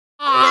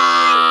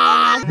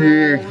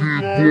Yeah.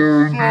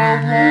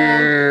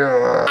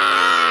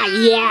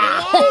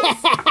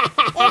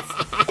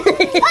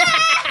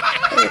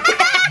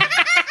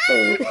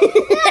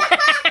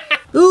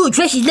 Ooh,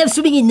 Trashies love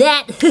swimming in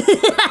that.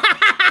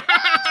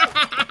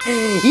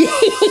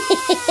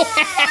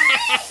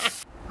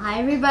 Hi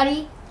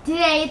everybody.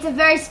 Today it's a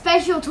very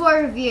special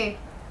toy review.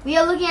 We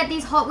are looking at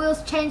these Hot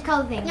Wheels change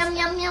color things. Yum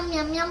yum yum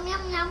yum yum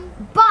yum yum.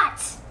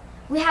 But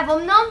we have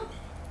Om Nom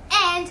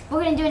and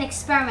we're gonna do an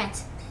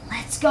experiment.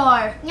 Let's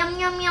go. Yum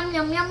yum yum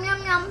yum yum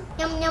yum yum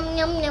yum yum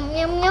yum yum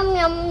yum yum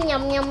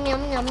yum yum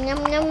yum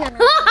yum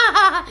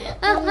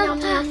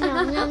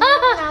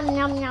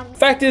yum yum.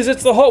 Fact is,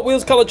 it's the Hot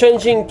Wheels colour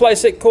changing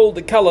playset called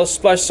the Colour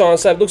Splash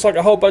Science Lab. Looks like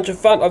a whole bunch of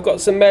fun. I've got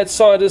some mad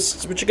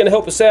scientists which are going to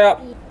help us out,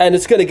 and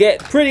it's going to get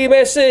pretty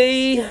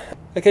messy.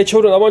 Okay,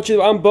 children, I want you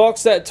to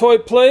unbox that toy,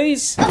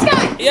 please. Let's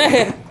go.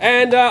 Yeah,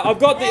 and I've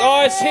got the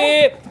ice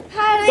here.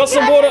 Got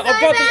some water. I've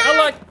got the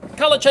other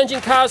colour changing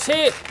cars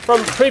here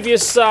from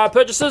previous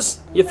purchases.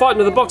 You're fighting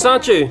with the box,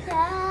 aren't you?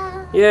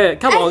 Yeah,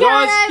 come on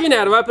guys, you know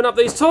how to open up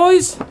these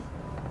toys.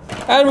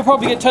 And we'll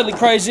probably get totally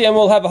crazy and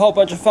we'll have a whole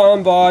bunch of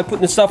fun by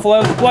putting the stuff all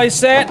over the place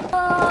set.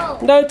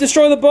 Don't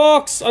destroy the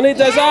box, I need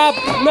those up.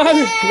 No, no,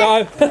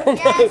 no,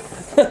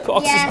 the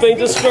box has been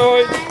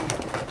destroyed.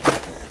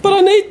 But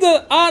I need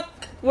the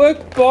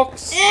artwork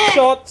box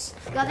shots.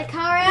 Got the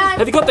car out.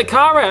 Have you got the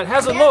car out?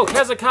 How's it look?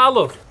 How's the car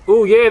look?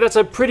 Oh yeah, that's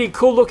a pretty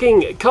cool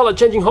looking colour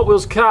changing Hot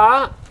Wheels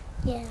car.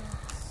 Yeah.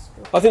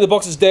 I think the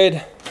box is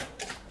dead.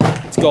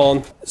 It's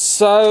gone.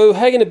 So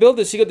how are you going to build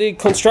this? You got the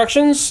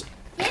constructions?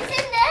 It's in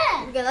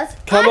there. Okay, let's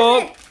Come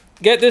on,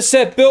 get this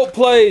set built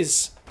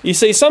please. You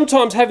see,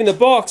 sometimes having the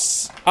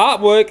box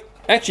artwork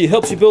actually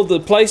helps you build the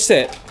play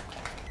set.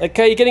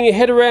 Okay, you're getting your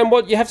head around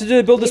what you have to do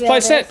to build this play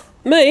set?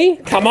 Me?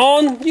 Come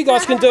on, you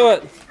guys can do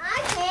it.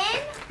 I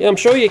can. Yeah, I'm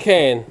sure you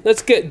can.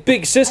 Let's get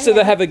Big Sister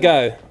to have a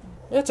go.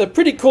 That's a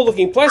pretty cool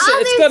looking playset.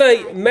 It's got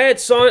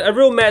a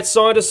real mad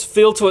scientist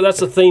feel to it. That's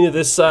the theme of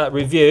this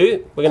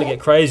review. We're going to get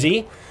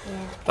crazy.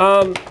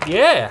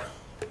 Yeah.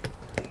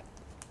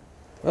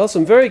 Well,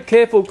 some very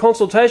careful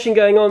consultation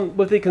going on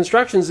with the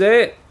constructions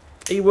there.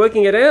 Are you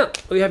working it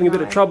out? Or are you having a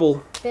bit of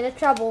trouble? Bit of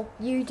trouble.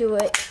 You do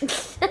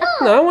it.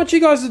 No, I want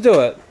you guys to do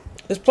it.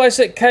 This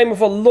playset came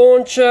with a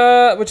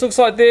launcher, which looks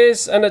like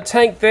this, and a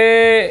tank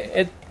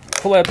there.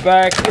 Pull that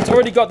back. It's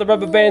already got the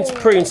rubber bands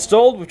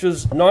pre-installed, which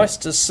was nice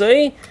to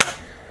see.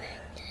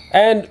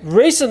 And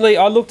recently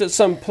I looked at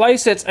some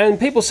playsets and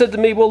people said to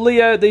me, well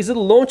Leo, these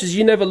little launchers,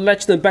 you never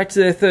latch them back to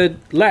their third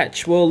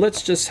latch. Well,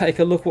 let's just take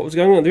a look what was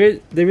going on.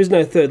 There is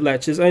no third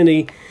latch, there's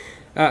only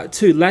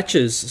 2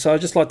 latches. So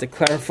I'd just like to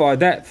clarify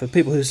that for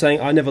people who are saying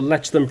I never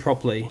latched them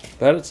properly.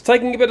 But it's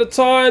taking a bit of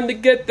time to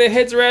get their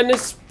heads around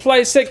this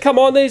playset. Come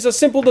on, these are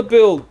simple to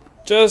build.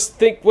 Just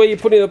think where you're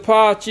putting the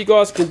parts, you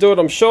guys can do it,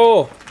 I'm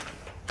sure.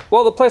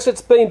 While the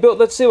playset's being built,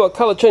 let's see what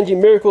colour changing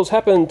miracles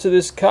happened to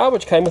this car,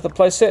 which came with the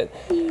playset.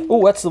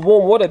 Oh, that's the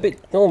warm water,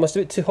 almost a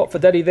bit too hot for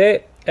Daddy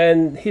there.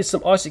 And here's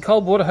some icy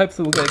cold water.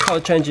 Hopefully we'll get a colour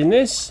change in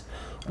this.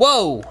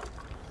 Whoa!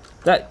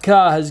 That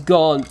car has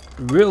gone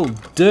real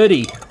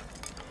dirty.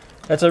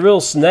 That's a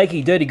real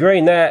snaky, dirty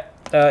green, that.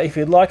 If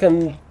you like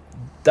them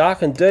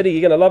dark and dirty,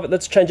 you're going to love it.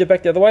 Let's change it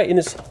back the other way in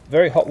this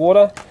very hot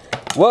water.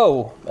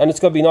 Whoa! And it's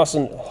got to be nice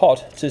and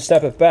hot to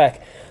snap it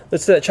back.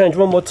 Let's do that change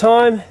one more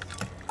time.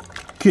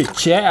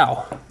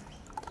 Ka-chow.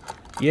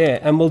 Yeah,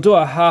 and we'll do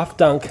a half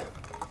dunk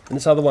in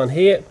this other one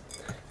here,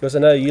 because I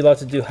know you like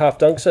to do half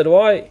dunk, so do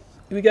I. Here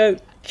we go.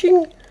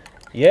 Ching.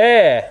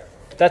 Yeah,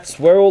 that's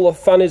where all the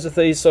fun is with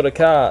these sort of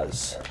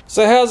cars.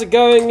 So how's it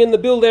going in the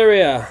build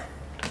area?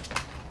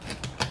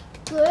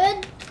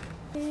 Good.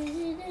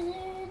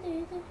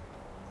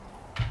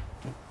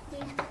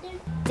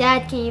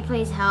 Dad, can you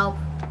please help?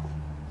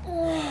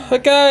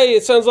 Okay,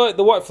 it sounds like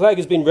the white flag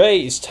has been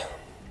raised.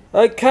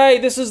 Okay,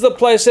 this is the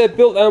playset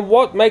built, and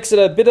what makes it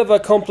a bit of a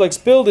complex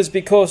build is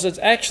because it's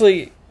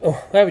actually,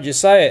 how would you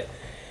say it?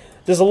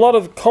 There's a lot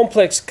of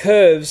complex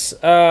curves,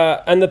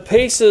 and the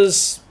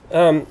pieces,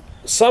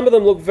 some of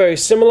them look very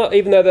similar,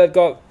 even though they've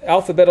got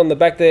alphabet on the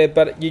back there,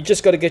 but you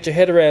just got to get your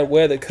head around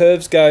where the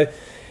curves go.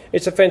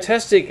 It's a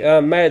fantastic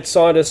mad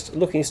scientist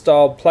looking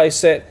style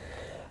playset.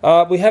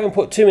 We haven't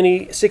put too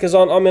many stickers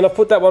on. I mean, I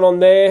put that one on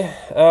there.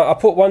 I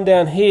put one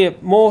down here.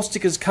 More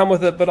stickers come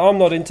with it, but I'm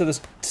not into the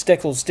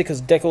stickers,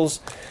 decals.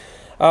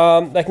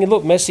 They can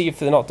look messy if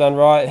they're not done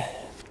right.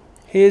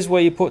 Here's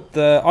where you put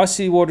the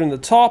icy water in the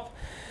top.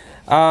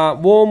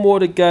 Warm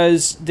water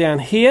goes down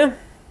here.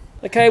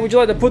 Okay, would you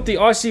like to put the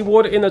icy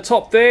water in the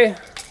top there?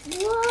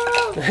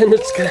 Whoa! And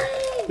this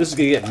is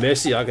going to get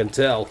messy, I can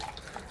tell.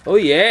 Oh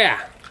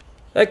yeah!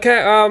 Okay,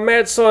 our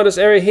mad scientist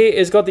area here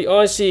has got the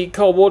icy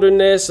cold water in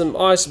there, some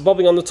ice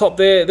bobbing on the top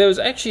there. There was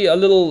actually a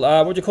little,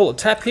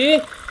 tap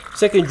here.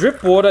 So it can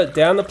drip water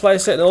down the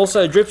playset, and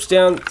also drips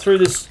down through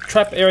this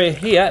trap area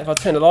here. If I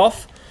turn it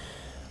off,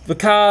 the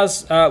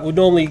cars would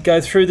normally go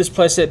through this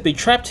playset, be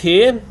trapped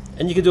here,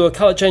 and you can do a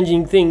colour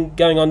changing thing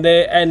going on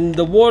there, and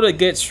the water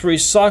gets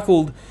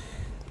recycled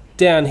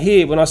down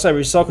here. When I say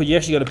recycled, you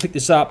actually got to pick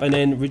this up and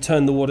then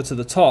return the water to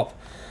the top.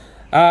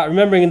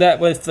 Remembering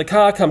that if the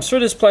car comes through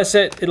this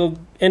playset, it'll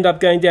end up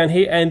going down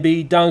here and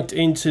be dunked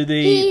into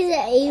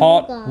the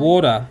hot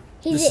water.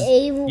 He's the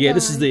evil guy. Yeah,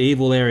 this is the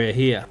evil area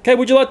here. Okay,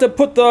 would you like to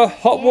put the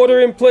hot water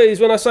in, please?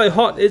 When I say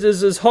hot, it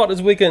is as hot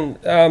as we can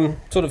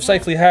sort of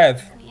safely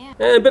have.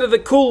 And a bit of the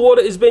cool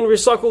water is being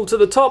recycled to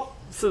the top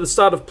for the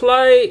start of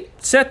play.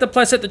 Set the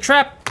playset to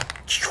trap.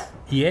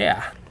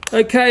 Yeah.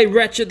 Okay,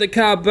 ratchet the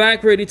car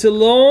back, ready to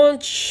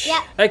launch.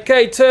 Yep.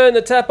 Okay, turn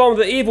the tap on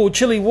with the evil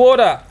chili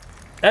water.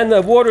 And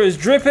the water is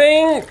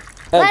dripping.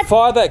 And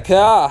fire that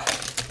car.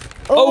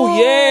 Oh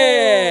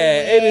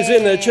yeah! It is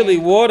in the chili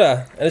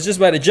water. And it's just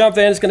made a jump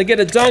there and it's going to get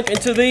a dunk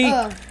into the...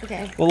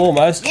 Well,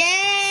 almost.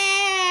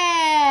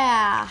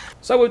 Yeah!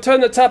 So we've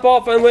turned the tap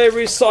off and we're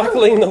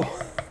recycling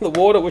the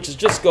water, which has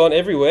just gone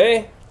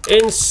everywhere.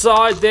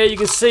 Inside there you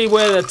can see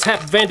where the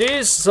tap vent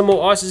is. Some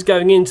more ice is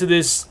going into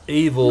this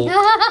evil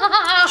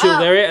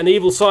chilled area, and the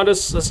evil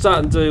scientists are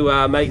starting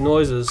to make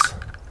noises.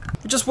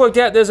 We just worked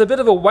out there's a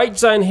bit of a weight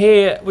zone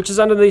here which is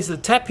underneath the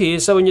tap here,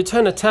 so when you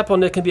turn the tap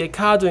on there can be a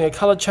car doing a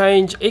colour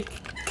change. It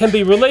can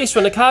be released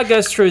when the car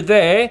goes through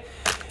there.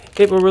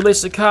 It will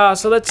release the car,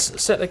 so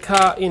let's set the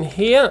car in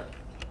here.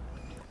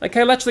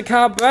 Okay, latch the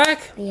car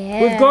back.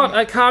 Yeah. We've got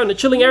a car in the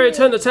chilling area.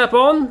 Turn the tap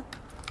on.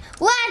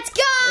 Let's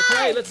go!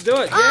 Okay, let's do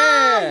it.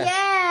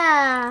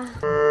 Yeah!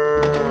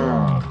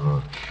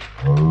 Oh,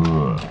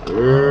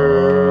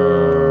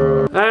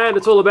 yeah! And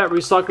it's all about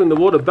recycling the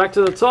water back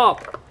to the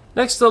top.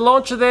 Next to the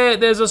launcher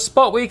there's a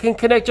spot where you can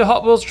connect your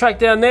Hot Wheels track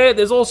down there.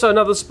 There's also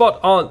another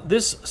spot on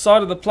this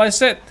side of the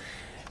playset,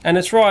 and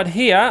it's right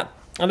here.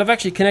 And I've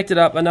actually connected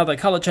up another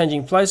colour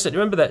changing playset.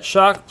 Remember that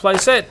shark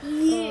playset?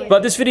 Yeah.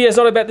 But this video is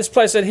not about this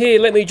playset here.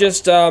 Let me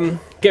just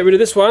get rid of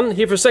this one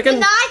here for a second.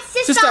 Good night,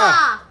 sister!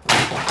 Oh,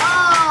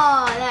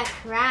 that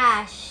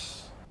crash.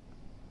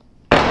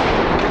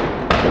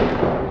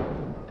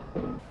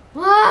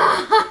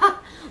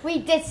 We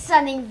did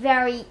something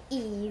very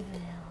evil.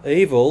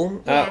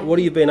 Evil? Yeah. What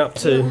have you been up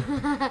to?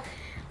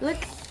 Look,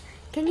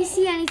 can you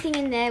see anything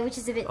in there which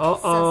is a bit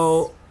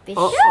Uh-oh.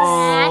 suspicious?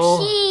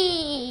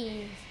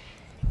 Trashies.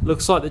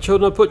 Looks like the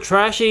children have put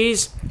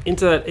trashies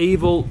into that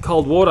evil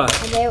cold water.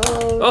 And they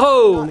will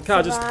Oh, the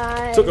car just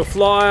took a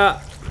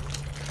flyer.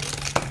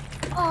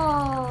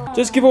 Oh.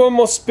 Just give it one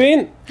more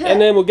spin,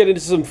 and then we'll get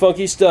into some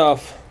funky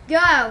stuff.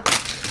 Go.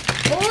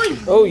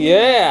 Oh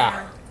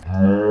yeah.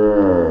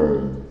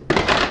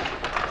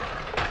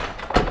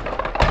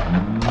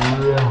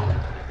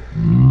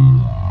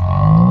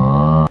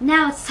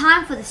 Now it's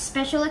time for the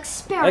special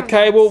experiment.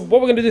 Okay, well,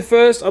 what we're going to do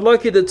first, I'd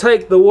like you to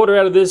take the water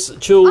out of this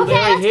chilled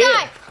area here.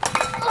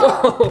 Let's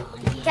go.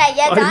 Okay,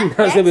 yeah, I didn't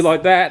know it was going to be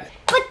like that.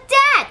 But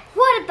Dad,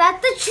 what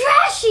about the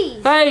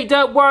trashies? Hey,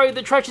 don't worry,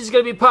 the trashies is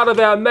going to be part of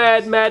our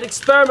mad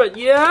experiment.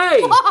 Yay!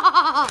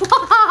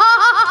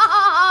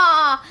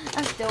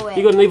 Let's do it.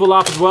 You got an evil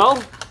laugh as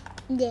well?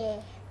 Yeah.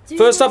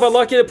 First up, I'd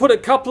like you to put a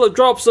couple of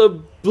drops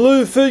of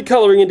blue food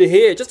colouring into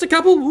here. Just a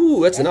couple.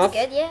 Ooh, that's enough.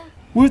 Good, yeah.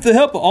 With the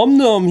help of Om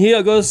Nom here,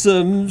 I got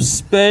some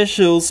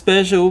special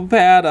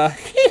powder.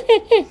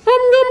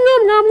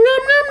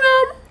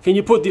 Can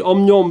you put the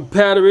Om Nom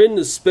powder in,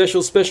 the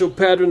special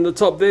powder in the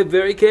top there,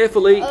 very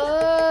carefully?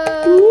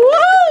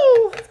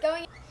 Woo! It's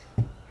going.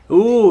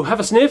 Ooh, have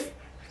a sniff.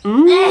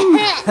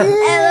 Let's do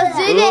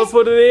Oh, this.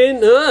 put it in.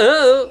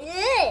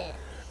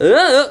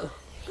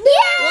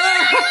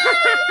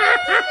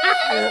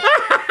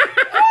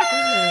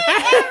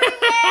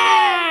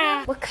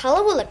 What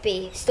color will it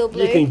be? Still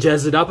blue? You can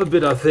jazz it up a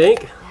bit, I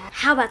think.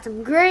 How about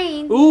some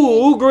green?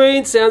 Ooh,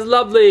 green sounds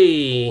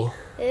lovely.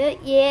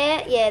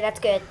 Yeah, that's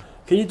good.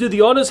 Can you do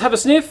the honors? Have a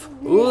sniff.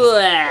 Ooh,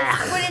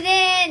 Put it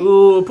in.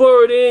 ooh,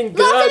 pour it in.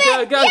 Go, Lots of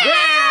go, it. go. Yeah!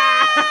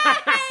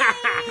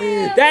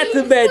 That's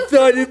a bad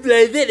starting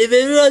place. That is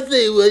a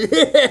lovely one.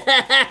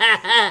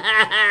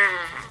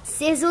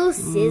 Sizzle,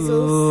 sizzle,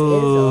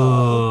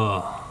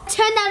 sizzle.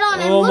 Turn that on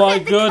and Oh look my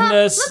at the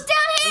goodness. cup. Look down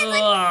here. It's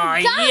Oh,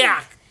 like done.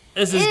 yuck.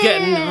 This is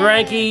getting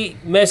ranky,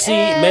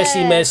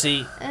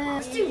 messy.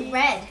 Let's do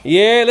red.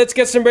 Yeah, let's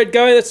get some red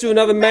going. Let's do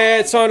another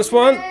mad scientist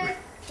one.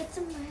 Get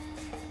some red.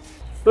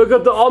 We've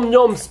got the Om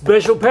Nom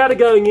special powder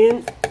going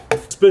in.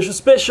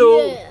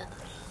 Special. Yeah.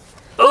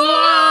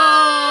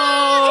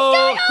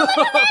 Oh! I'll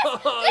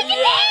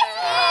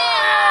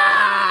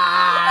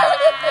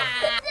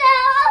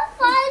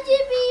find you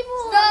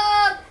people.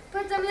 Stop.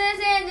 Put some of this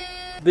in.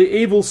 The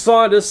evil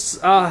scientists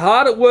are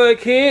hard at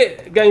work here,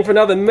 going for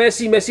another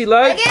messy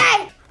load.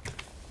 Okay.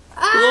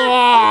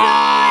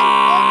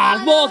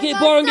 Keep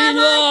pouring in.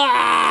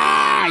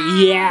 Yeah.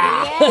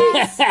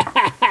 Yes.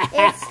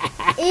 It's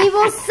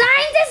evil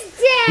scientist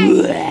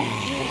day.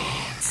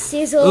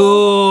 Sizzle.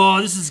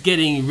 Oh, this is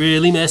getting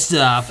really messed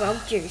up. Frog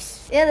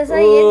juice. Yeah, that's how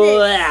you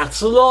get it. Oh,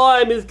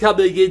 slime is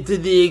coming into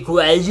the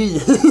equation.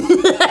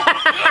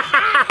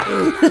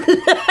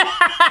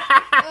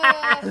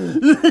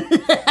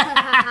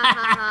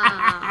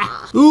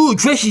 Ooh,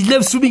 Trashies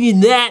love swimming in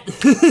that.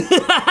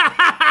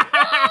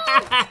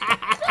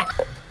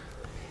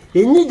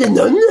 Isn't it a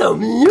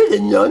nom-nom?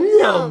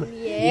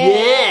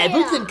 Yeah. Yeah,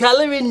 put some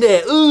colour in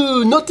there.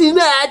 Ooh, not too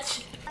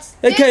much.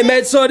 Okay,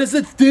 mad siders,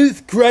 let's do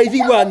this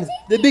crazy one.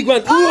 The big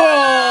one.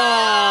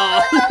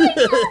 Whoa!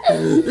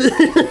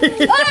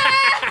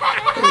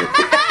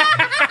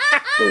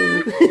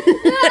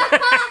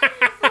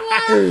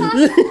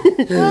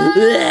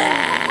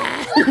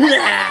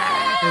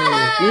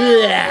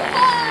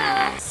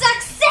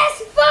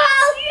 Successful!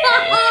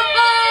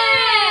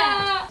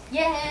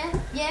 Yeah.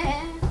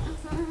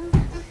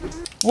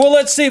 Well,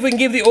 let's see if we can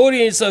give the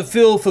audience a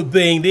feel for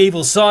being the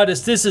evil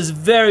scientist. This is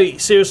very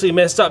seriously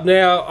messed up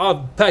now.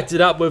 I've packed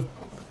it up with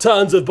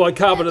tons of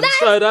bicarbonate of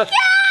soda.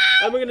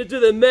 And we're going to do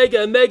the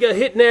mega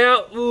hit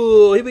now.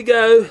 Ooh, here we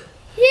go.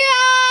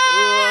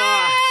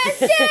 Yes!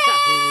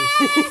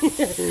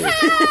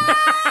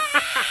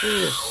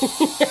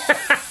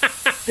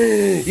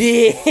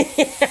 Yeah.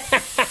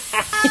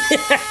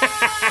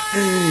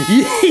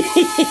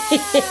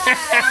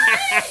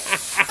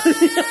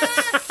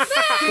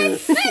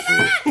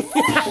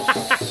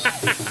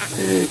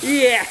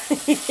 Yeah.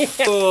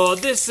 Oh,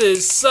 this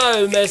is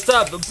so messed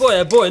up, but boy,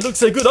 oh boy, it looks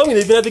so good. I'm going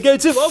to even have to go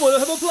too. I want to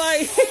have a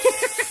play.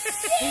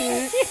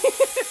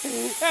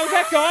 How was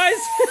that,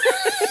 guys?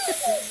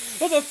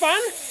 Was it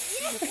fun?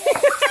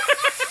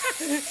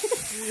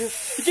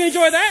 Did you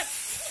enjoy that?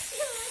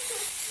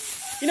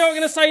 You know what I'm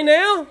going to say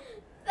now?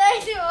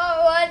 Thanks for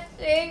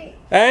watching.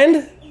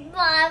 And?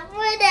 Bye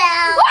for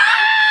now.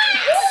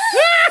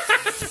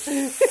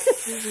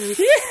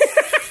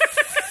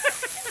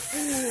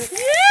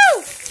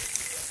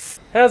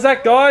 How's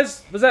that,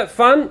 guys? Was that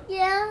fun?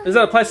 Yeah. Is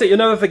that a place that you'll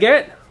never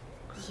forget?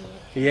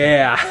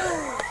 Yeah.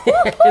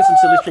 Here's some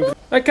silly string.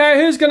 Okay,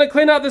 who's going to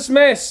clean up this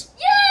mess?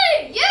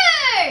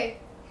 You!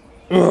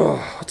 Ugh,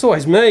 it's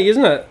always me,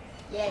 isn't it?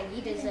 Yeah,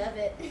 you deserve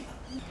it.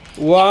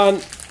 One.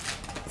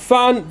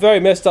 Fun, very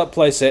messed up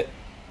playset.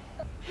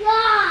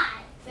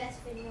 Best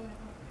video ever.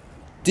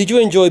 Did you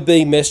enjoy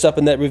being messed up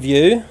in that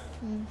review?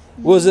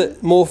 Was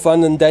it more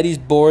fun than Daddy's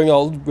boring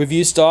old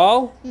review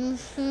style?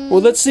 Well,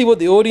 let's see what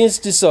the audience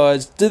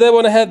decides. Do they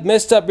want to have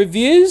messed up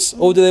reviews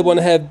or do they want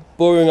to have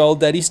boring old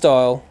Daddy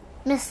style?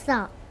 Messed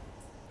up.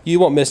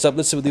 You want messed up.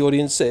 Let's see what the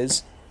audience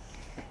says.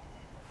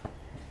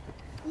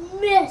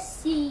 Messed